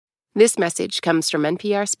This message comes from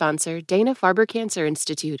NPR sponsor Dana-Farber Cancer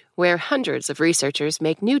Institute, where hundreds of researchers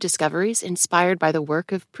make new discoveries inspired by the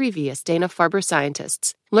work of previous Dana-Farber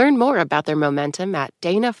scientists. Learn more about their momentum at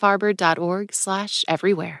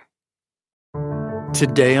danafarber.org/everywhere.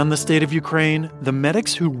 Today on The State of Ukraine, the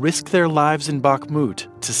medics who risked their lives in Bakhmut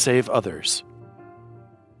to save others.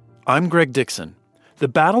 I'm Greg Dixon. The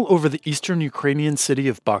battle over the eastern Ukrainian city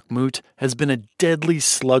of Bakhmut has been a deadly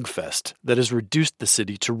slugfest that has reduced the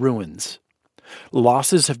city to ruins.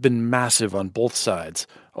 Losses have been massive on both sides,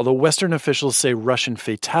 although Western officials say Russian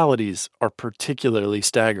fatalities are particularly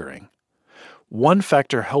staggering. One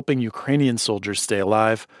factor helping Ukrainian soldiers stay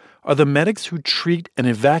alive are the medics who treat and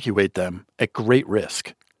evacuate them at great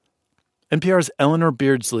risk. NPR's Eleanor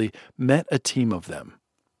Beardsley met a team of them.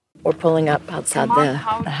 We're pulling up outside the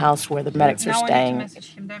house where the medics are staying.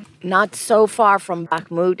 Not so far from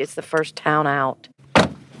Bakhmut. It's the first town out.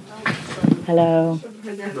 Hello.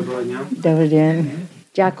 Добрий день.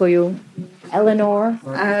 Дякую. Eleanor.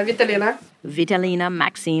 Vitalina,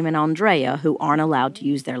 Maxime, and Andrea, who aren't allowed to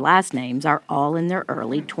use their last names, are all in their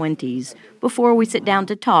early 20s. Before we sit down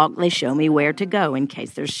to talk, they show me where to go in case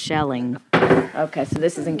there's shelling. Okay, so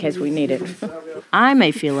this is in case we need it. I may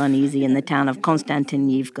feel uneasy in the town of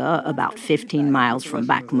Konstantinivka, about 15 miles from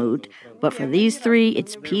Bakhmut, but for these three,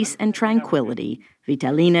 it's peace and tranquility.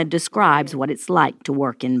 Vitalina describes what it's like to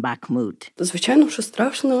work in Bakhmut. Звичайно, що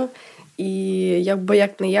страшно.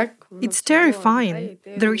 It's terrifying.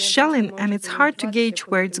 There is shelling, and it's hard to gauge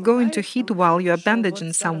where it's going to hit while you are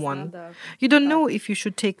bandaging someone. You don't know if you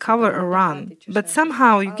should take cover or run, but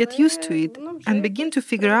somehow you get used to it and begin to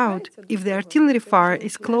figure out if the artillery fire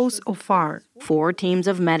is close or far. 4 teams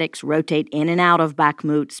of medics rotate in and out of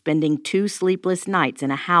Bakhmut, spending 2 sleepless nights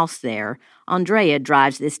in a house there. Andrea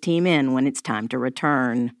drives this team in when it's time to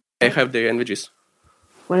return. I have the NVGs.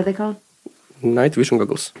 What are they called? Night vision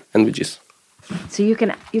goggles, NVGs. So you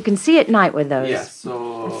can see at night with those? Yes,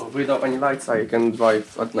 so without any lights I can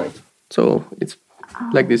drive at night. So it's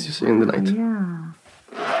like this you see in the night. Yeah.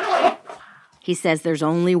 He says there's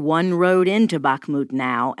only one road into Bakhmut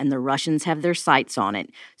now, and the Russians have their sights on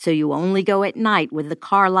it. So you only go at night with the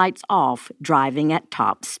car lights off, driving at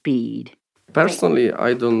top speed. Personally,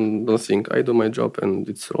 I don't think I do my job and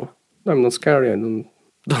it's so. I'm not scary, I don't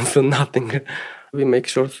feel nothing. We make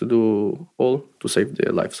sure to do all to save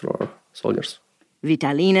the lives of our soldiers.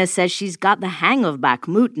 Vitalina says she's got the hang of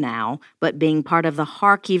Bakhmut now, but being part of the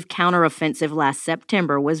Kharkiv counteroffensive last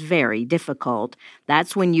September was very difficult.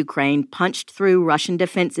 That's when Ukraine punched through Russian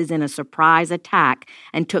defenses in a surprise attack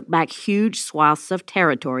and took back huge swaths of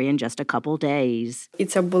territory in just a couple days. They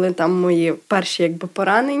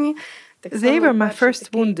were my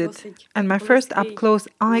first wounded and my first up-close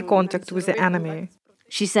eye contact with the enemy.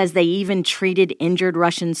 She says they even treated injured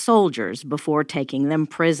Russian soldiers before taking them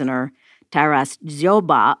prisoner. Taras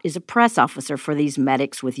Dzyoba is a press officer for these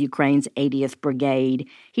medics with Ukraine's 80th Brigade.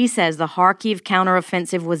 He says the Kharkiv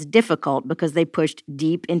counteroffensive was difficult because they pushed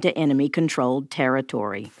deep into enemy-controlled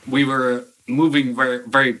territory. We were moving very,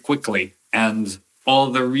 very quickly, and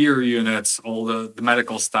all the rear units, all the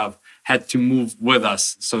medical staff had to move with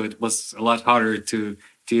us. So it was a lot harder to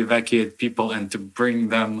evacuate people and to bring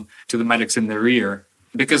them to the medics in the rear,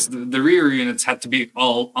 because the rear units had to be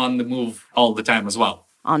all on the move all the time as well.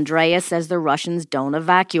 Andrea says the Russians don't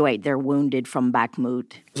evacuate their wounded from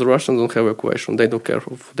Bakhmut. The Russians don't have evacuation. They don't care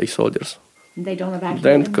for their soldiers. They don't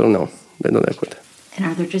evacuate No, they don't evacuate. And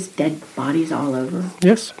are there just dead bodies all over?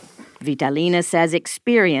 Yes. Vitalina says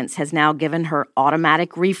experience has now given her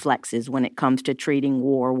automatic reflexes when it comes to treating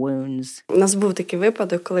war wounds. There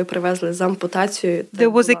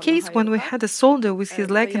was a case when we had a soldier with his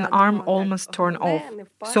leg and arm almost torn off.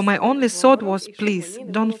 So my only thought was, please,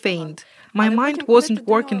 don't faint. My mind wasn't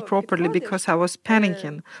working properly because I was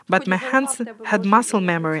panicking, but my hands had muscle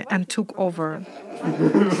memory and took over.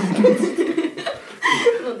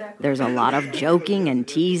 There's a lot of joking and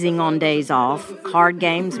teasing on days off, card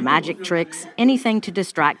games, magic tricks, anything to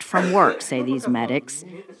distract from work, say these medics.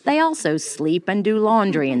 They also sleep and do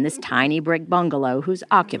laundry in this tiny brick bungalow whose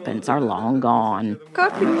occupants are long gone.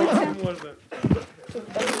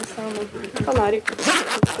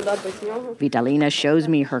 Vitalina shows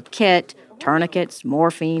me her kit, tourniquets,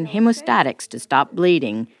 morphine, hemostatics to stop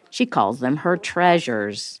bleeding. She calls them her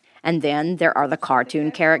treasures. And then there are the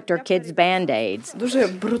cartoon character kids' Band-Aids. Дуже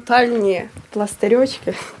брутальні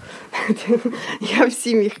пластирьочки. Я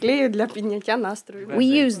всім їх клею для підняття настрою. We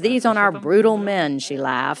use these on our brutal men, she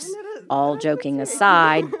laughs. All joking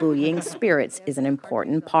aside, buoying spirits is an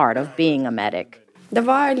important part of being a medic.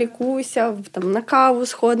 Давай, лікуйся, там на каву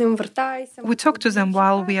сходимо, вертайся. We talk to them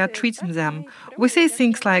while we are treating them. We say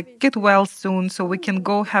things like, get well soon so we can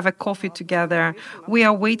go have a coffee together. We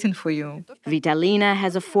are waiting for you. Vitalina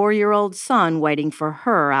has a 4-year-old son waiting for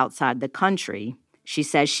her outside the country. She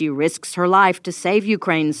says she risks her life to save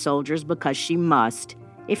Ukraine's soldiers because she must.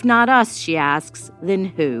 If not us, she asks, then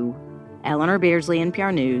who? Eleanor Beardsley,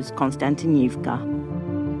 NPR News, Konstantinivka.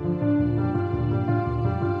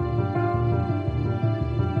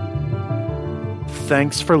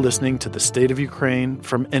 Thanks for listening to The State of Ukraine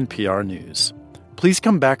from NPR News. Please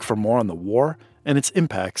come back for more on the war and its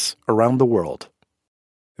impacts around the world.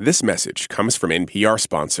 This message comes from NPR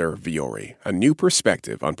sponsor Vuori, a new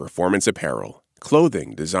perspective on performance apparel.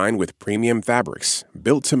 Clothing designed with premium fabrics,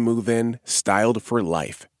 built to move in, styled for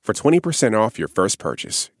life. For 20% off your first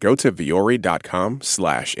purchase, go to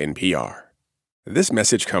vuori.com/NPR. This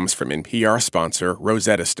message comes from NPR sponsor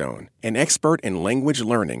Rosetta Stone, an expert in language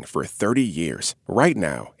learning for 30 years. Right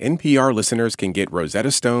now, NPR listeners can get Rosetta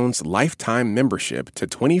Stone's lifetime membership to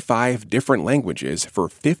 25 different languages for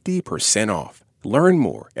 50% off. Learn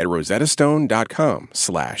more at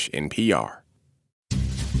rosettastone.com/NPR.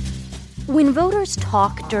 When voters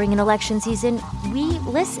talk during an election season, we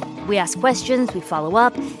listen. We ask questions, we follow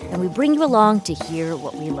up, and we bring you along to hear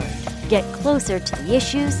what we learned. Get closer to the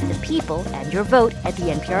issues, the people, and your vote at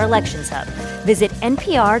the NPR Elections Hub. Visit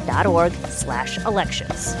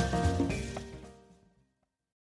npr.org/elections.